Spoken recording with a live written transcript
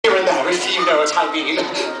if you know what I mean.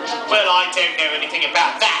 Well, I don't know anything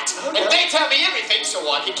about that. And they tell me everything so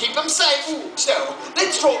I can keep them safe. So,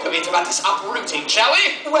 let's talk a bit about this uprooting, shall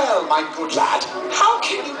we? Well, my good lad, how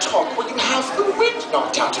can you talk when you have the wind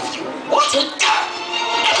knocked out of you? What? You're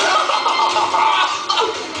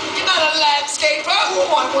not a landscaper.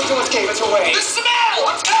 Oh, I want to escape it away. The smell!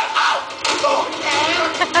 What? Ow! Oh.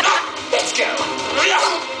 Let's go.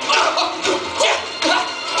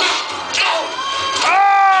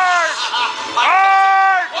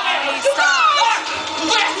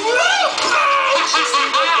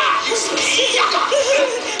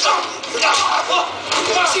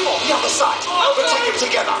 Seymour, the other side. We'll take him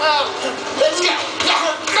together. Let's go.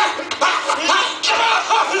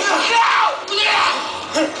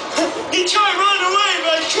 He tried running away,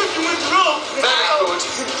 but I tripped him with the rope. Very good.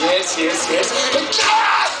 Yes, yes, yes.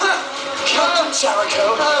 Come on,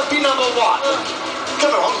 Jericho. Be number one.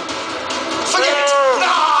 Come on. Forget it.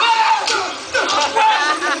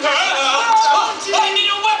 I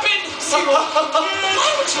need a weapon! Seymour, why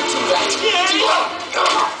would you do that?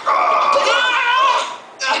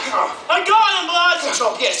 I got him, lad. Good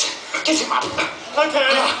job, yes. Get him up.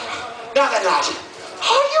 Okay. Now then, lad.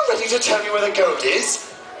 Are you ready to tell me where the gold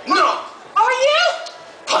is? No. Are you?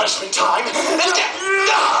 Punishment time. Let's go.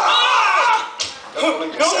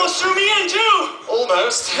 You almost threw me in, too.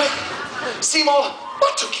 Almost. Seymour,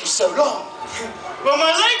 what took you so long? Well,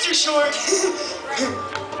 my legs are short.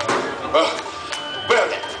 Well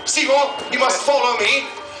then, Seymour, you must follow me.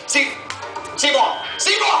 Seymour!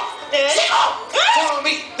 Follow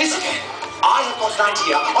me. Listen, I have got an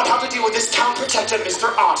idea on how to deal with this town protector,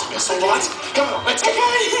 Mr. Artemis, all right? Come on, let's go. Okay.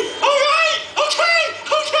 All right. Okay.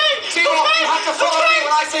 Seymour, you have to follow me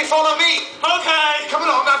when I say follow me. Okay. Come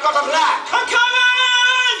along, I've got a plan. I'm coming!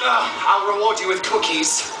 I'll reward you with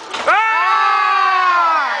cookies.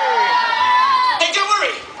 Hey, don't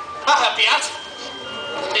worry. I'll help you out.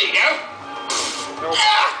 There you go.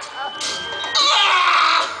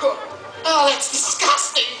 Oh, that's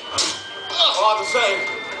disgusting. All the same.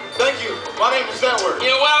 Thank you. My name is Edward.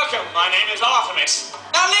 You're welcome. My name is Artemis.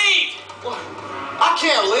 Now leave. What? I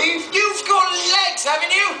can't leave. You've got legs,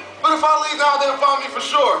 haven't you? But if I leave now, they'll find me for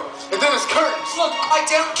sure. And then it's curtains. Look, I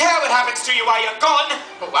don't care what happens to you while you're gone.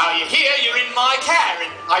 But while you're here, you're in my care,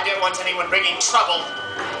 and I don't want anyone bringing trouble.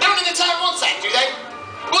 No one in the town wants that, do they?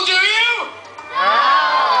 Well, do you?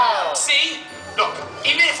 No. See? Look,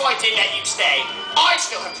 even if I did let you stay, I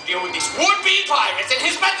still have to deal with this would-be pirate and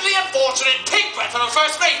his mentally unfortunate pig breath of a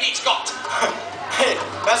first mate he's got. Hey,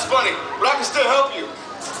 that's funny, but I can still help you.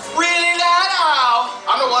 Really, lad? Oh.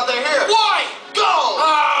 I know why they're here. Why? Gold!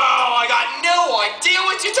 Oh, I got no idea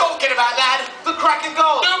what you're talking about, lad. The cracking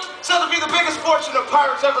gold. Nope. Said to be the biggest fortune the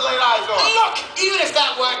pirates ever laid eyes on. Look, even if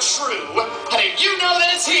that weren't true, how do you know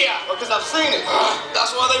that it's here? Because I've seen it.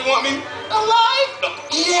 That's why they want me Alive? Look,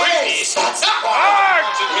 Yes, that's why I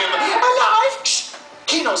wanted him alive. Shh.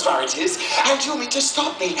 He knows where it is, and you mean to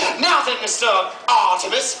stop me. Now then, Mr.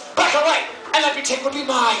 Artemis, back away, and let me take what be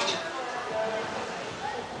mine.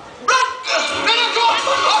 Run! Run, go!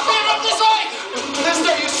 Up here, up this way! There's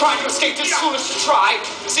no use trying to escape this foolish to try.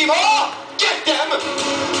 Seymour, get them!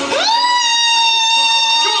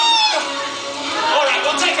 All right,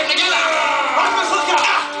 we'll take them together. Artemis, look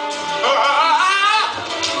out!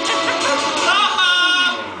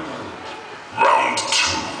 Round 2.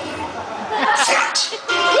 Fight!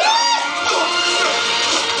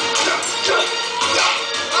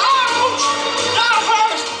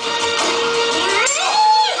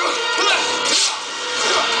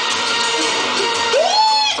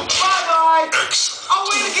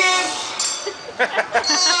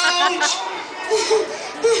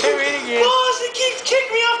 Boss, he keeps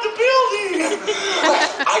kicking me off the building. Well,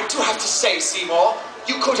 I do have to say, Seymour,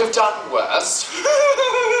 you could have done worse.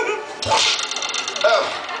 Oh,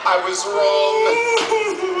 I was wrong.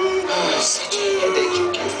 Such a headache you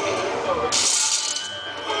give me.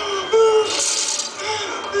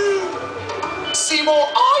 Seymour,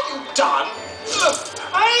 are you done?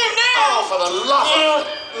 I am now. Oh, for the love of...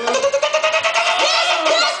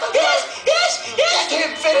 Yes! Get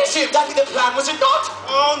him, finish him. That'd be the plan, was it not?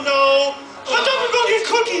 Oh, no. I thought we were going to get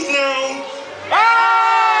cookies now.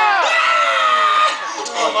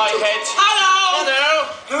 Oh, my head. Hello!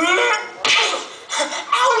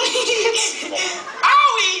 Owie!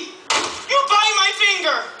 Owie! You bite my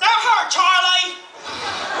finger. That hurt, Charlie.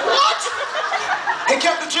 What? Hey,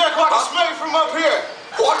 Captain Jack, I can smell you from up here.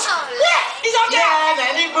 What? Yeah, he's up there. Yeah,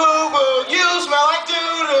 Nanny Boo Boo, you smell like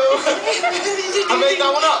doo-doo. I made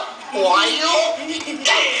that one up. Why you?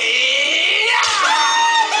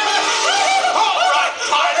 All right,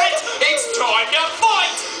 pirate. It's time to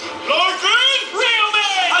fight. Like in real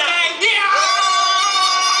men. Okay,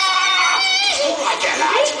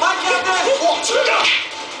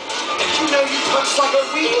 like a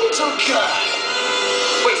wee little girl.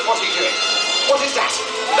 Wait, what are you doing? What is that?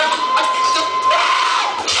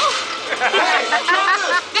 Hey,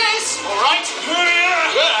 This! All right.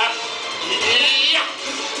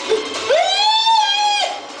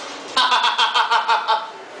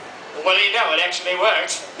 Well, you know, it actually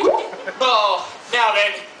worked. Oh, now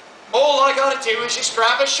then, all I gotta do is just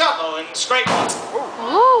grab a shovel and scrape it.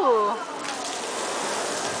 Ooh.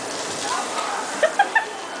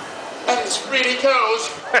 And it's really cold.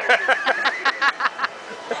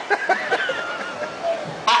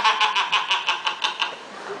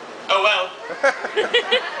 Oh well.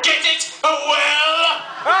 Get it? Oh well.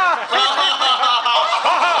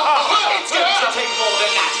 it's going to take more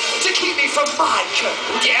than that to keep me from my code.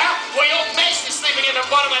 Yeah? Well, your mess is living in the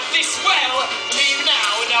bottom of this well. Leave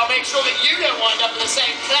now, and I'll make sure that you don't wind up in the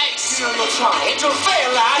same place. You know you're trying to fail,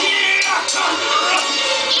 lad.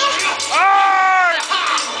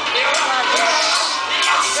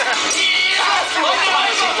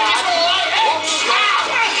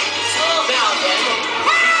 Now then.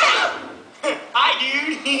 Hi,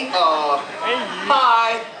 dude.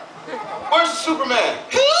 Hi. Where's Superman?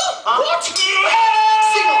 Who? What?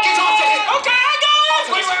 Seymour, get after him. Okay, I got it!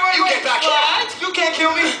 Wait, you get back here. You can't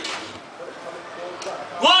kill me.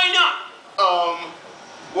 Why not?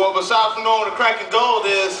 Well, besides from knowing what a cracking gold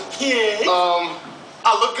is, Yes.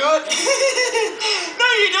 I look good. No,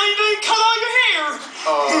 you don't. You don't cut all your hair.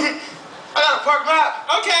 I got a park map.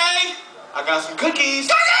 Okay. I got some cookies.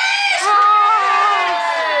 Cookies!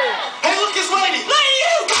 Hey, look, this lady. Lady,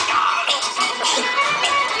 you!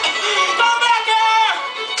 Come back here!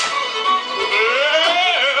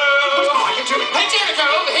 What are you doing? Hey, Jericho,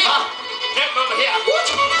 over here. No, over here.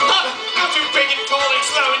 What? You're too big and tall and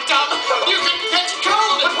slow and dumb. You can catch a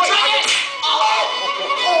cold. But wait, Try I- it.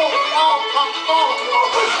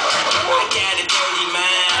 I got a dirty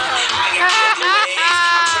mind. I got dirty ways.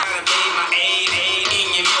 I'm trying to bathe my aid in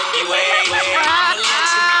your Milky Way. I'm a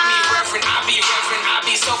legend. I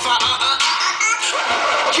be so far.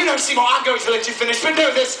 You know, Seymour, I'm going to let you finish, but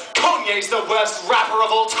know this: Kanye's the worst rapper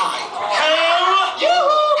of all time. Hell, You!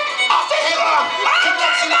 After him! Come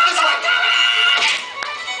on, Seymour, this way!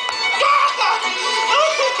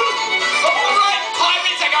 All right,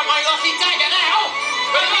 pirates, I got my lucky dagger now.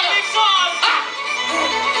 But big fun!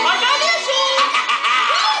 I got this one!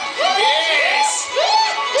 yes.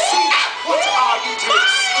 Seymour, what are you doing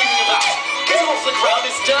screaming about? Get off the ground,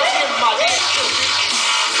 it's dirty and muddy and filthy.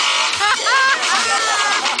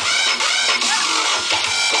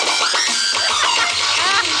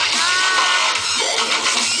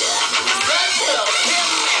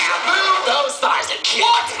 Move those thighs and kick.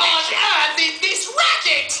 What on earth is this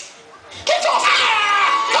racket? Get off me!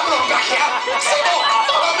 Come along back here! Seymour,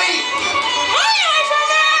 follow me!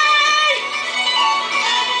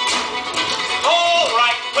 All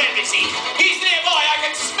right, where is he? He's nearby. I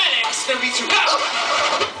can smell him. Smell me too.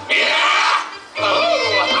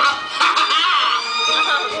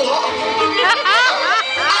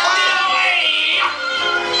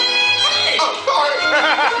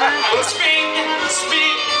 Spin,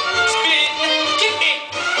 spin, spin, kick me.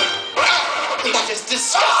 That is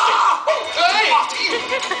disgusting! Hey! After you!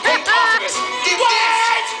 Hey, Artemis! Did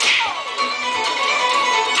this!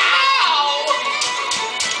 Ow!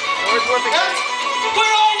 Where's Whipping Cream?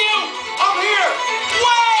 Where are you? I'm here.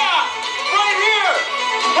 Where? Right here.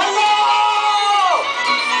 Hello.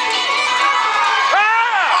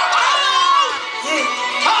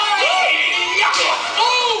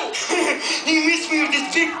 Oh! You missed me with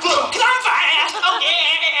this big book. Oh,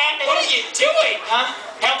 yeah! What are you doing? Huh?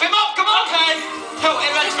 Help him up, come on! Okay. Help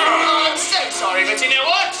him up. Oh, I'm so sorry, but you know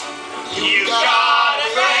what? You got a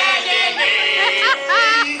friend in me.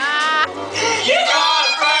 You got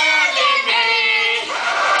a friend in me.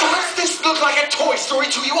 Does this look like a Toy Story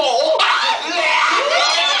to you all?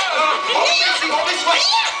 Seymour, this way!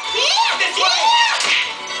 This way!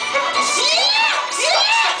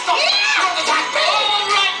 Stop! Don't attack me! All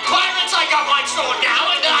right, pirates, I got my sword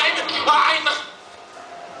now, and I'm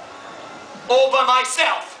all by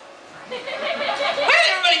myself. Where'd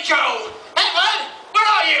everybody go? Edward, where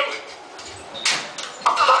are you?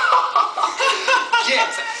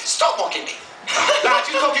 Yes, stop mocking me. Lad,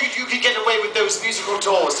 you thought you could get away with those musical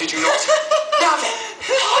doors, did you not? Now then,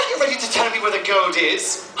 are you ready to tell me where the gold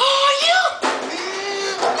is? Are you?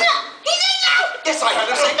 Yes, I heard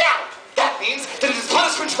him say now. That means that it is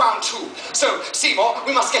punishment round 2. So, Seymour,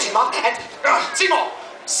 we must get him up and... Seymour!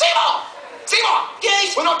 Seymour! Seymour!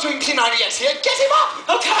 Yes? We're not doing P90X here. Get him up!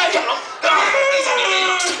 Okay. Come on. He's an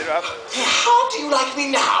idiot. Get up. How do you like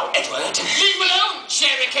me now, Edward? Leave him alone,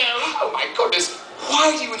 Jericho. Oh, my goodness.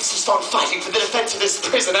 Why do you insist on fighting for the defense of this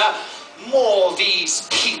prisoner? maul these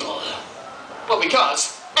people? Well,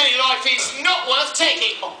 because any life is not worth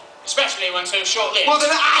taking. Especially one so short-lived. Well, then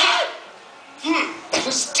that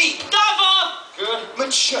was deep. Diver! Good.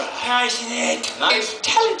 Mature. Passionate. Nice.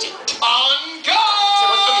 Intelligent. On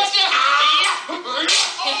guard! Come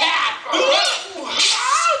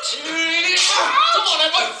on,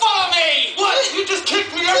 everyone, follow me! What? You just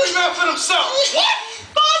kicked me every man for himself. What?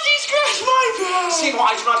 Bossy scratched my back! Seymour,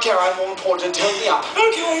 I do not care. I'm more important. Help me up.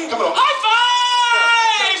 Okay. Come on. High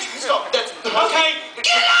five! Stop. That's Okay.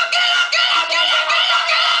 Get up, get up, get up, get up, get up, get up,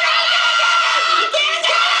 get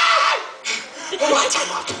up! Right, I'm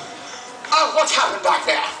up. Oh, what's happened back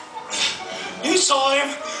there? You saw him.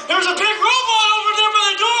 There's a big robot over there by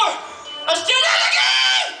the door. I did it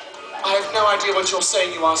again! I have no idea what you're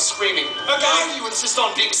saying. You are screaming. Why do you insist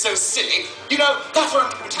on being so silly? You know, that's what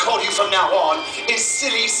I'm going to call you from now on, is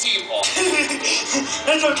Silly Seymour.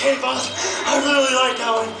 That's okay, boss. I really like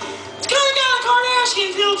that one. It's kind of got a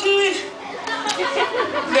Kardashian feel to it.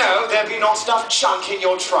 No, there be not enough junk in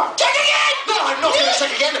your trunk. Check again! No, I'm not going to check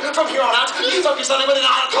again. From here on out, you focus on it with an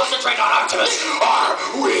eye and concentrate on Artemis. Are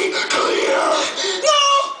we clear? No!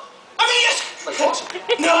 I mean, yes. Wait, what?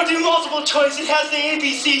 No, do multiple choice. It has the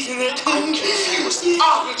ABCs in it. I'm confused.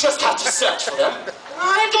 Ah, we just have to search for them.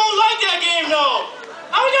 I don't like that game, though.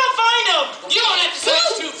 How are we gonna find them? You don't have to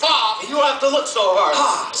search too far. You don't have to look so hard.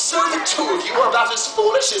 Ah, so the two of you are about as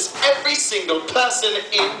foolish as every single person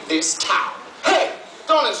in this town. Hey,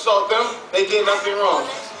 don't insult them. They did nothing wrong.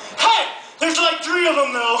 Hey, there's like 3 of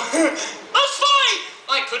them, though. Let's fight!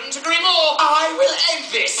 I couldn't agree more. I will end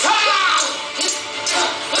this.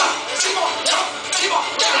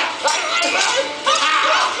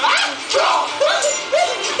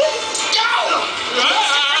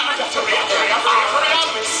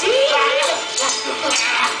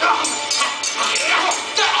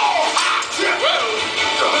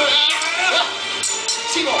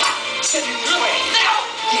 Seymour, send him this way.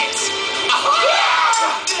 Yes.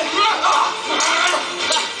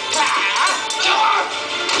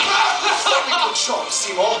 Very good shot,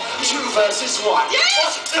 Seymour. 2 versus 1.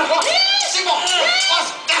 Yes! What? Seymour!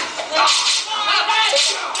 What?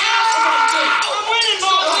 I'm winning,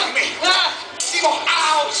 boss. Me. Seymour,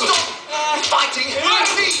 ow! Stop fighting me.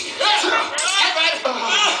 Edward! Edward!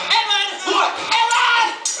 What? Edward!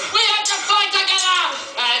 We have to fight together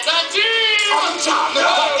as a team! I'm done.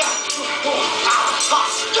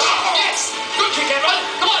 Yes! Good kick, Edward!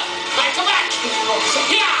 Come on! Back to back!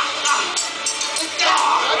 Yeah!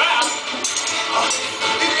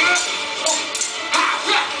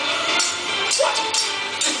 What?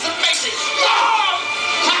 This is amazing!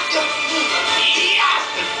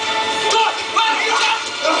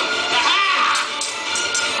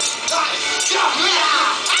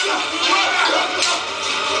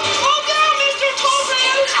 Slow down, Mr.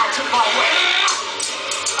 Coleman! Out of my way.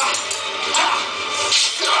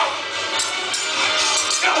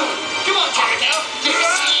 Come on, Jericho!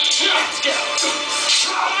 Let's go.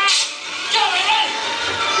 Go, Edward!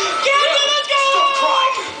 Let's go! Stop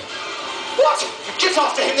crying. What? Get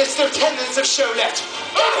after him. There's still 10 minutes of show left.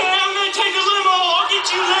 Okay, I'm gonna take a limo. I'll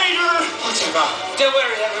get you later. Whatever. Don't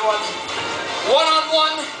worry, everyone.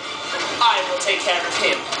 One-on-one, I will take care of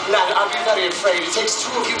him. Lad, I'd be very afraid. It takes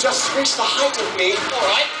 2 of you just to reach the height of me. All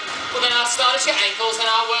right. Well, then I'll start at your ankles and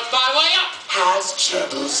I'll work my way up. As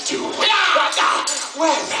gerbils do. Yeah!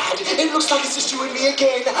 Well, lad, it looks like it's just you and me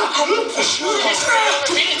again. I know for sure.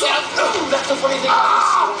 Repeat itself. Oh, that's the funny thing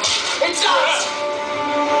about this. It does.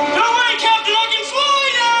 Don't worry, Captain. I can fly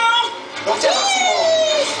now. Whatever, Seymour.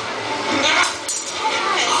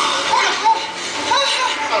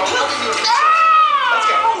 Let's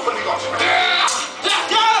go. What have we got?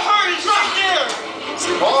 Gotta hurry. It's right there.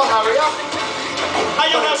 Seymour, hurry up. I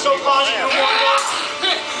don't have so positive no more.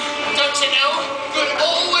 Don't you know? Good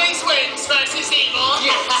always wins versus evil.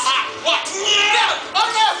 Yes. What? No! Oh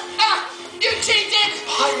no! Ah, you cheated!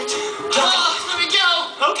 Pirate. Let me go!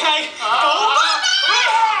 Okay.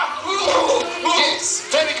 Yes,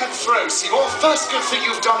 very good throw, Seymour. First good thing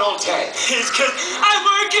you've done all day. It's good. I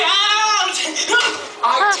work out.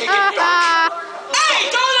 I take it back. Hey,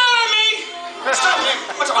 don't hour me. Stop him.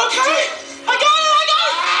 Okay. I got it.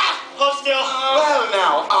 Hold still. Well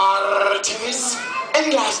now, Artemis, any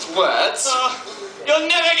last words? You'll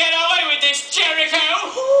never get away with this, Jericho.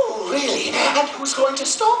 Oh, really? And who's going to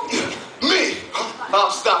stop you? Me. I'll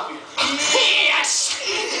stop you. Yes.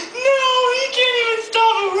 No, he can't even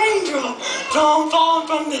stop a raindrop from falling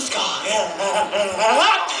from the sky.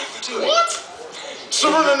 Do it. What?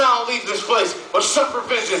 Surrender now and leave this place, or suffer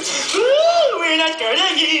vengeance. Ooh, we're not scared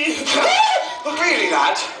of you. Really,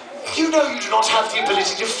 lad? You know you do not have the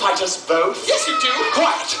ability to fight us both. Yes, you do.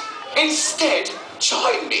 Quiet. Instead,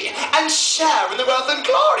 join me and share in the wealth and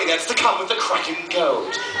glory that's to come with the Kraken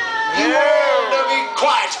gold. You all know me.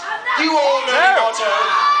 Quiet. You all know the motto.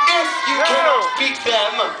 If you cannot beat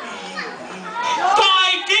them,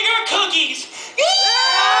 Buy bigger cookies.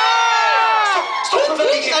 stop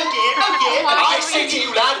provoking him. I say to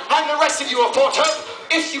you, lad, and the rest of you of Port Hope,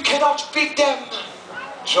 if you cannot beat them,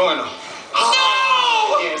 Join them. no!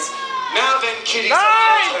 Yes. Now then, kiddies of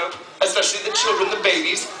Port Hope, especially the children, the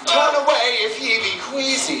babies, turn away if ye be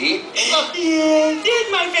queasy. Yeah, this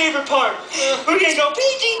is my favorite part. We're gonna go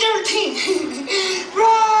PG-13.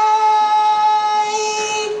 Right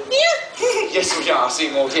here. Yes, we are,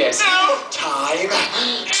 Seymour, yes. No. Time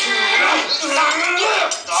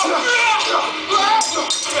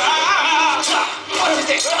What is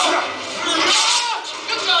this?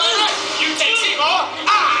 You take Seymour.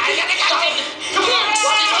 You're the captain. Come on.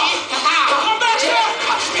 Come back here.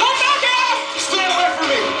 Come back here. Stay away from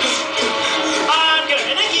me. I'm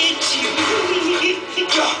gonna get you.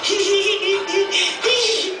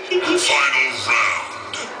 Final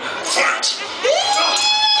round. Fight.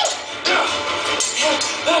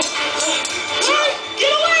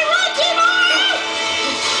 Get away, run, Timon!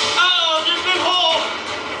 Oh, there's a big hole.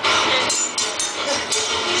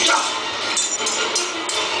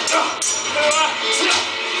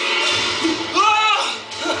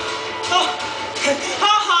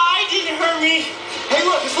 Ha-ha, didn't hurt me. Hey,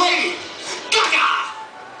 look, it's Lady. Gaga!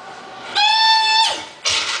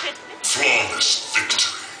 Flawless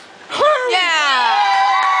victory. Yeah.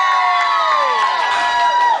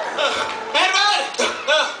 Edward!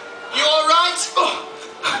 You all right?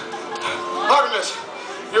 Artemis,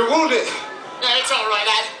 you're wounded. No, it's all right,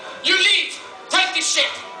 lad. You leave. Take the ship.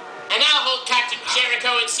 And I'll hold Captain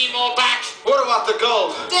Jericho and Seymour back. What about the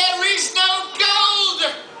gold? There is no gold!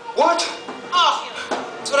 What? Oh,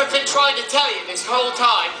 that's what I've been trying to tell you this whole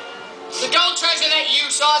time. The gold treasure that you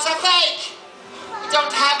saw is a fake. We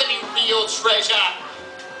don't have any real treasure.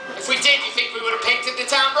 If we did, you think we would have painted the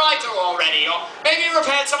town brighter already, or maybe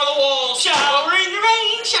repaired some of the walls? Shower in the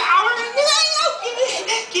rain, shower in the rain. Oh,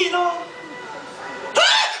 get on.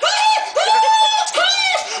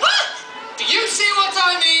 Do you see what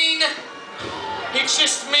I mean? It's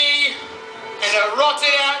just me in a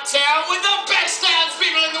rotted out town with the best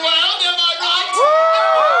townspeople in the world, am I right?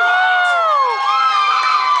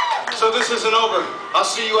 So this isn't over. I'll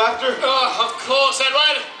see you after. Oh, of course,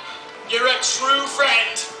 Edward. You're a true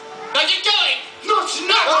friend. Now get going. Not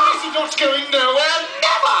never! Not going nowhere,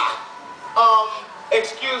 never!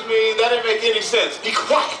 Excuse me, that didn't make any sense. Be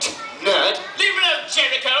quiet, nerd. Leave it alone,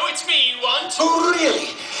 Jericho. It's me you want. Oh,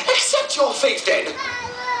 really? Accept your fate, then.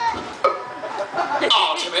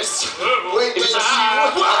 Artemis. Wait, is this you?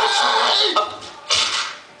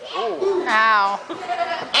 Ow.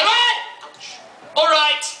 Edward! All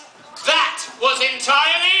right. That was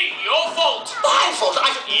entirely your fault. My fault.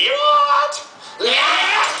 What?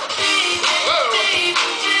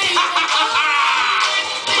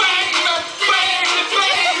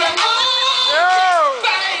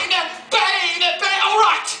 All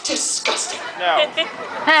right. Disgusting. No.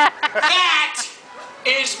 That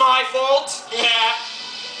is my fault. Yeah.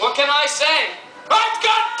 What can I say? I've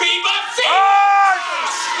got beaver feet.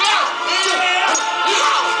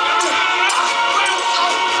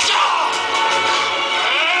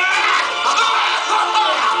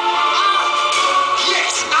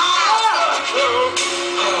 Yes.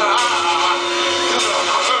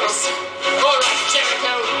 All right,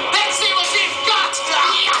 Jericho. Let's see what you've got.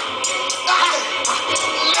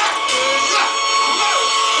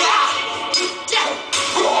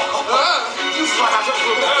 You've run out of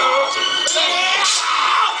room.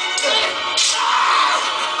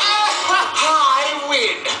 I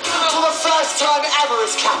win. For the first time ever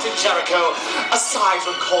as Captain Jericho, aside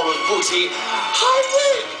from Call of Booty, I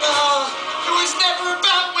win. It was never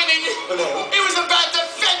about winning. No. It was about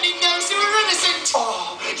defending those who were innocent.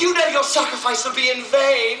 Oh, you know your sacrifice will be in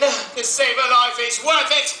vain. To save a life is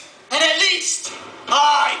worth it. And at least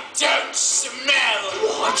I don't smell.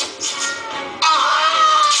 What?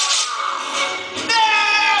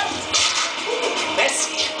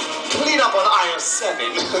 Messi, clean up on aisle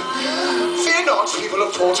 7. Fear not, people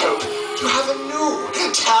of Port Hope. You have a new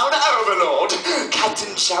town overlord.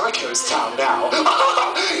 Captain Jericho's town now.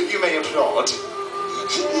 You may applaud.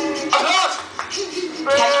 Applaud! Thank you.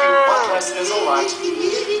 One person is all right.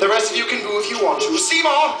 The rest of you can boo if you want to.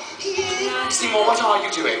 Seymour! Seymour, what are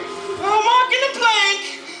you doing? I'm marking the plank.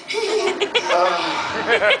 So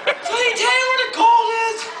you tell you where the gold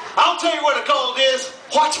is? I'll tell you where the gold is.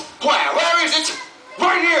 What? Where? Where is it?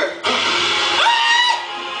 Right here.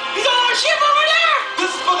 He's on our ship over there.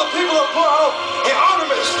 This is for the people of Port Hope. Hey,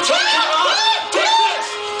 Artemis, take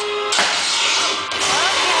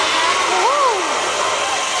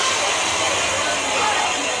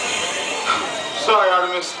sorry,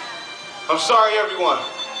 Artemis. I'm sorry, everyone.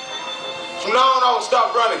 From now on, I will stop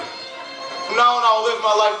running. From now on, I will live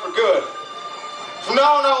my life for good. From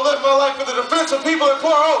now on, I will live my life for the defense of people in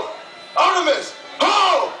Port Hope. Artemis,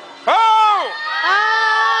 ho! Oh!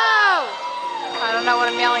 I don't know what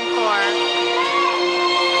I'm yelling for.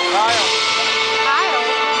 Kyle. Kyle?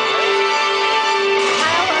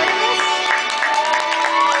 Kyle Artemis?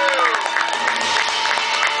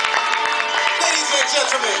 Ladies and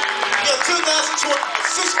gentlemen, your 2012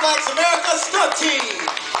 Six Flags America Stunt Team.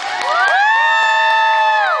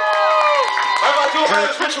 How about you? My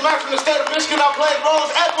name is Richard Mack from the state of Michigan. I played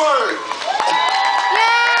Rose Edward.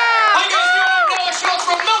 Hi guys, I'm Noah Schultz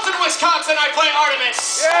from Milton, Wisconsin. I play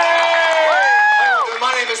Artemis.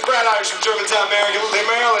 My name is Brad Irish from Germantown,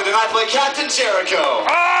 Maryland, and I play Captain Jericho.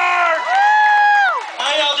 How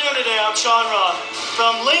y'all doing today? I'm Sean Roth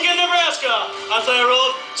from Lincoln, Nebraska. I play a role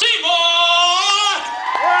of Seymour.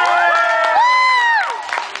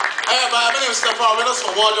 Hey, my name is Stephon Reynolds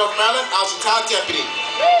from Waldorf, Maryland. I was a town deputy.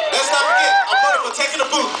 Let's not forget, I'm running for taking the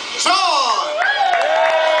boot. Sean!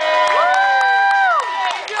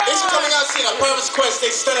 Thanks for coming out and seeing a Purvis Quest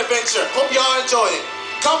State Stunt Adventure. Hope y'all enjoyed it.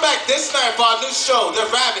 Come back this night for our new show, The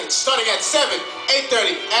Ravage, starting at 7,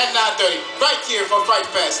 8:30, and 9:30, right here for Fright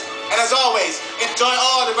Fest. And as always, enjoy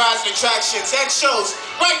all the rides and attractions and shows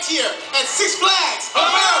right here at Six Flags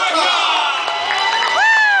America!